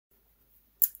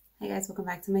Hey guys, welcome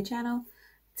back to my channel.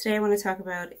 Today I want to talk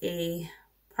about a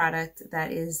product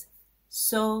that is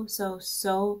so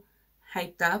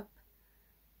hyped up.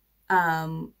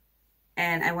 And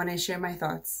I want to share my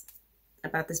thoughts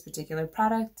about this particular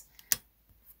product.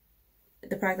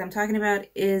 The product I'm talking about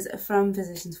is from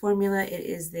Physicians Formula. It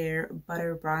is their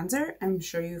butter bronzer. I'm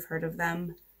sure you've heard of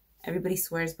them. Everybody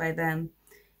swears by them.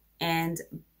 And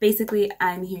basically,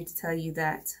 I'm here to tell you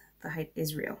that the hype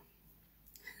is real.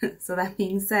 So that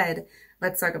being said,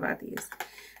 let's talk about these.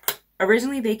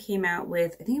 Originally, they came out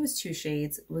with, I think it was 2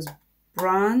 shades. It was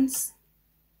bronze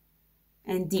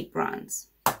and deep bronze.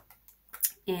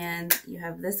 And you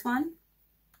have this one.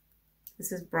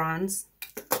 This is bronze.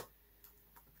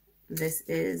 This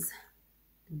is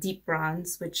deep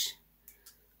bronze, which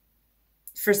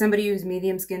for somebody who's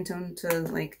medium skin tone to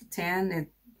like tan,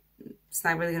 it's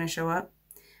not really going to show up.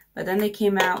 But then they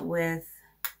came out with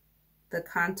the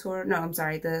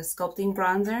the Sculpting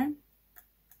Bronzer.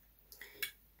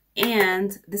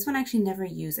 And this one I actually never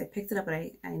used. I picked it up, but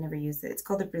I never used it. It's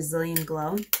called the Brazilian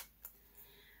Glow.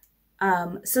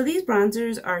 So these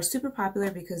bronzers are super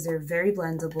popular because they're very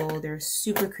blendable. They're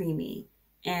super creamy.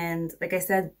 And like I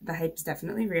said, the hype is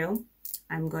definitely real.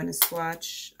 I'm going to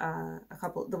swatch I'm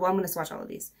going to swatch all of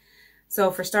these.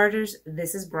 So for starters,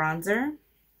 this is bronzer.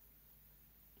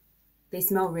 They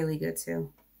smell really good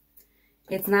too.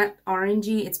 It's not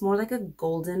orangey, it's more like a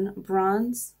golden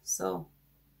bronze. So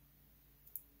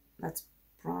that's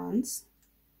bronze.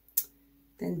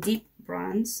 Then deep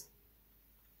bronze.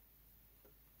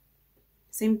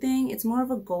 Same thing, it's more of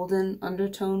a golden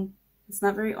undertone. It's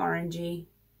not very orangey.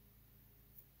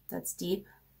 That's deep.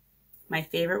 My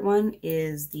favorite one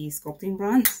is the Sculpting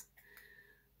Bronze.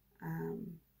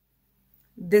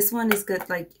 This one is good,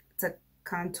 like to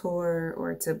contour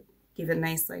or to give it a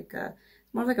nice, like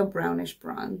more like a brownish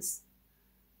bronze.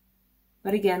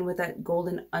 But again, with that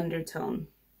golden undertone.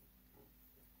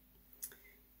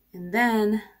 And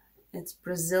then it's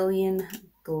Brazilian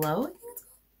Glow, I think it's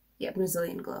called. Yeah,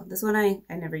 Brazilian Glow. This one I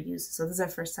never used, so this is our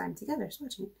first time together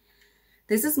swatching it.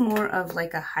 This is more of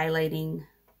like a highlighting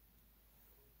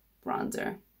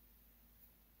bronzer.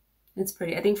 It's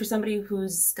pretty. I think for somebody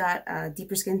who's got a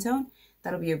deeper skin tone,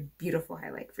 that'll be a beautiful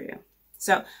highlight for you.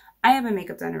 So I have my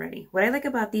makeup done already. What I like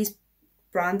about these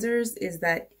bronzers is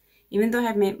that even though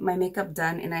I have my makeup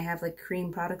done and I have like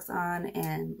cream products on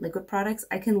and liquid products,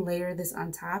 I can layer this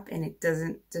on top and it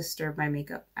doesn't disturb my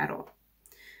makeup at all.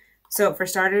 So for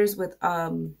starters, with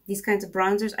these kinds of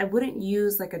bronzers, I wouldn't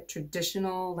use like a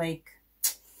traditional, like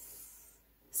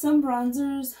some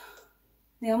bronzers,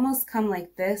 they almost come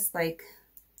like this, like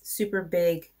super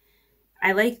big.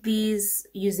 I like these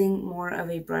using more of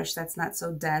a brush that's not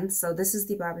so dense. So this is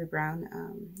the Bobbi Brown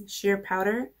sheer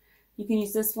powder. You can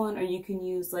use this one, or you can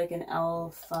use like an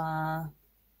e.l.f. What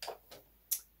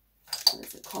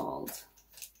is it called?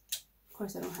 Of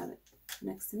course, I don't have it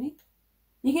next to me.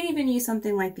 You can even use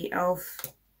something like the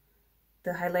e.l.f.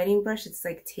 the highlighting brush. It's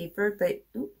like tapered, but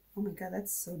ooh, oh my god,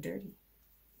 that's so dirty.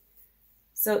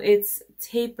 So it's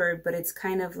tapered, but it's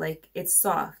kind of like, it's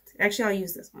soft. Actually, I'll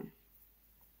use this one.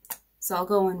 So I'll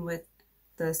go in with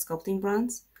the Sculpting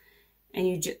Bronze, and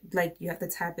you have to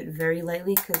tap it very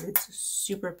lightly because it's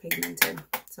super pigmented.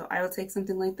 So I will take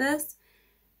something like this,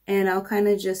 and I'll kind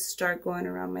of just start going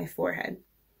around my forehead.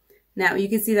 Now you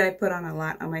can see that I put on a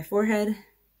lot on my forehead.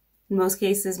 In most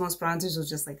cases, most bronzers will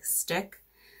just like stick.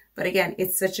 But again,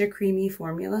 it's such a creamy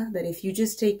formula that if you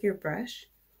just take your brush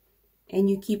and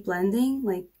you keep blending,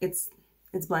 like it's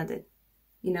blended.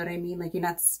 You know what I mean? Like you're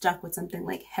not stuck with something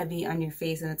like heavy on your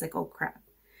face and it's like, oh crap.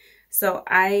 So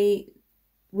I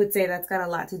would say that's got a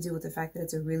lot to do with the fact that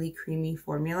it's a really creamy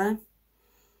formula.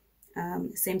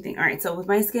 Same thing. All right, so with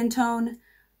my skin tone,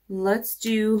 let's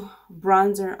do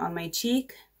bronzer on my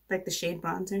cheek, like the shade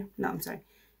bronzer. No, I'm sorry.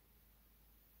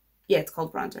 Yeah, it's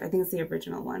called bronzer. I think it's the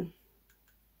original one.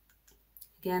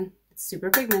 Again, it's super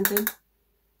pigmented.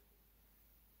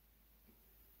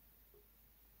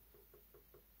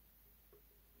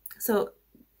 So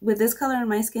with this color in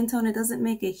my skin tone, it doesn't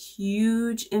make a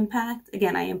huge impact.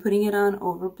 Again, I am putting it on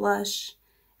over blush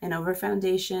and over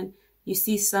foundation. You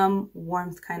see some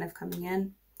warmth kind of coming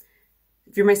in.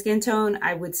 If you're my skin tone,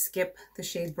 I would skip the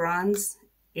shade bronze.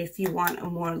 If you want a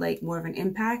more of an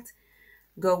impact,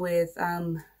 go with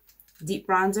deep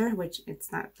bronzer, which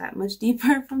it's not that much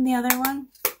deeper from the other one.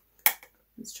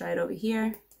 Let's try it over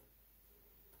here.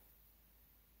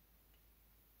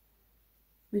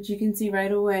 But you can see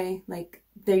right away, like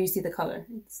there you see the color,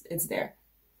 it's there.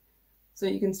 So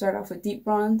you can start off with deep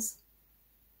bronze.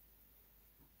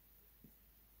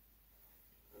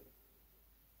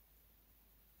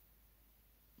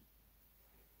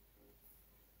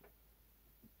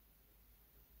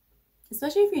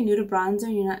 especially if you're new to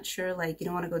bronzer, you're not sure, like you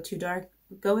don't want to go too dark,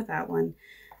 go with that one.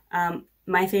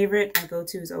 My favorite I go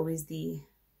to is always the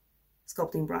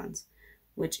Sculpting Bronze,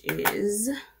 which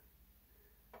is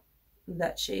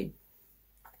that shade.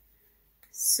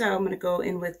 So I'm going to go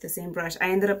in with the same brush.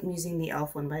 I ended up using the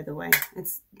e.l.f. one, by the way.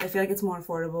 I feel like it's more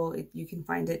affordable. You can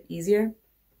find it easier.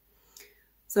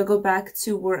 So I'll go back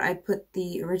to where I put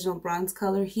the original bronze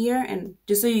color here, and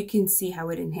just so you can see how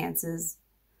it enhances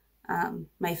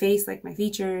my face, like my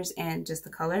features, and just the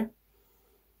color.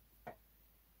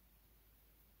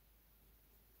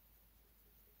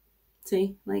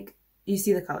 See, like you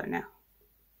see the color now.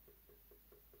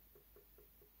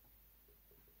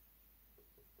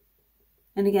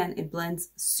 And again, it blends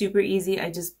super easy.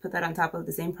 I just put that on top of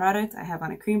the same product. I have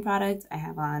on a cream product. I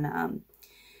have on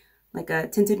like a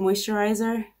tinted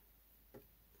moisturizer.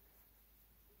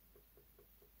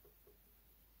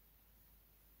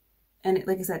 And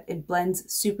like I said, it blends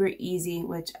super easy,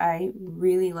 which I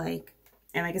really like.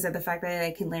 And like I said, the fact that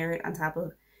I can layer it on top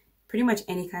of pretty much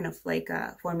any kind of like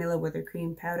formula, whether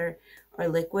cream, powder, or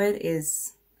liquid,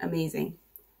 is amazing.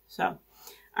 So,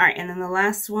 all right, and then the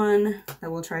last one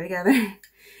that we'll try together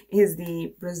is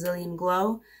the Brazilian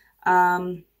Glow.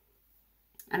 I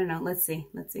don't know, let's see.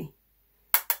 Let's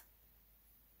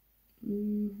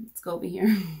go over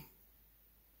here.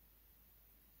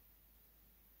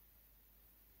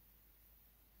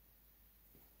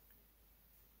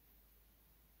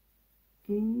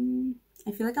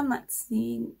 I feel like I'm not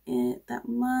seeing it that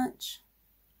much.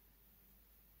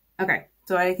 Okay,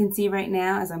 so what I can see right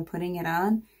now as I'm putting it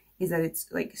on is that it's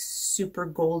like super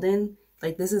golden.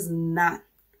 Like this is not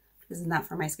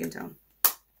for my skin tone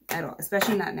at all,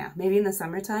 especially not now. Maybe in the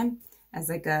summertime as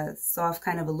like a soft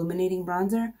kind of illuminating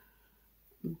bronzer,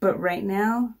 but right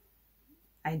now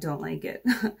I don't like it.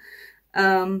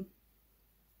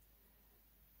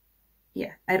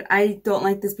 Yeah, I don't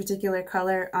like this particular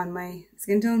color on my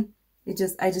skin tone. I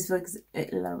just feel like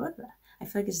I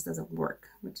feel like it just doesn't work,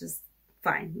 which is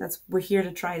fine. We're here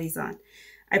to try these on.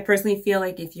 I personally feel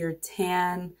like if you're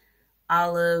tan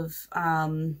dark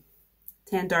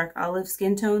olive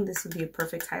skin tone, this would be a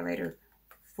perfect highlighter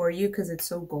for you because it's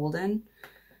so golden.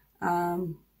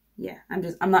 Yeah,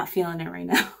 I'm not feeling it right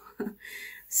now.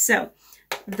 So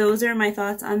those are my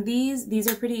thoughts on these.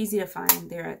 These are pretty easy to find.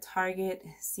 They're at Target,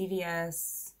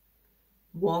 CVS,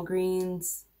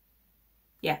 Walgreens.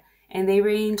 Yeah, and they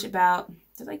range they're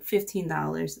like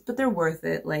 $15, but they're worth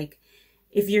it. Like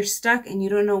if you're stuck and you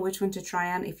don't know which one to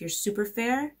try on, if you're super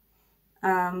fair,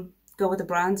 go with the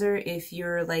bronzer. If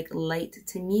you're like light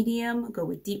to medium, go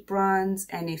with deep bronze.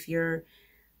 And if you're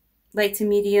light to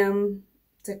medium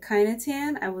to kind of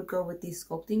tan, I would go with the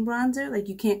Sculpting Bronzer. Like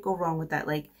you can't go wrong with that.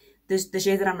 Like the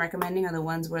shades that I'm recommending are the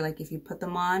ones where like if you put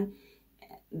them on,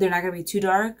 they're not going to be too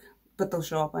dark, but they'll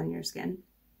show up on your skin.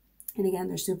 And again,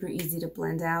 they're super easy to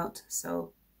blend out,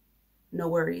 so no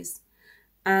worries.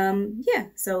 Yeah,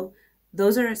 so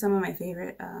those are some of my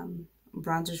favorite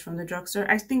bronzers from the drugstore.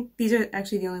 I think these are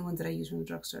actually the only ones that I use from the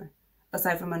drugstore,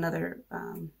 aside from another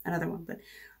one. But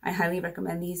I highly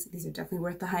recommend these. These are definitely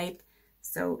worth the hype.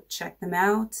 So check them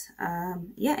out.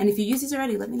 Yeah, and if you use these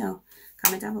already, let me know.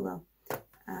 Comment down below.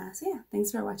 So yeah,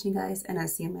 thanks for watching, guys, and I'll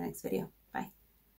see you in my next video.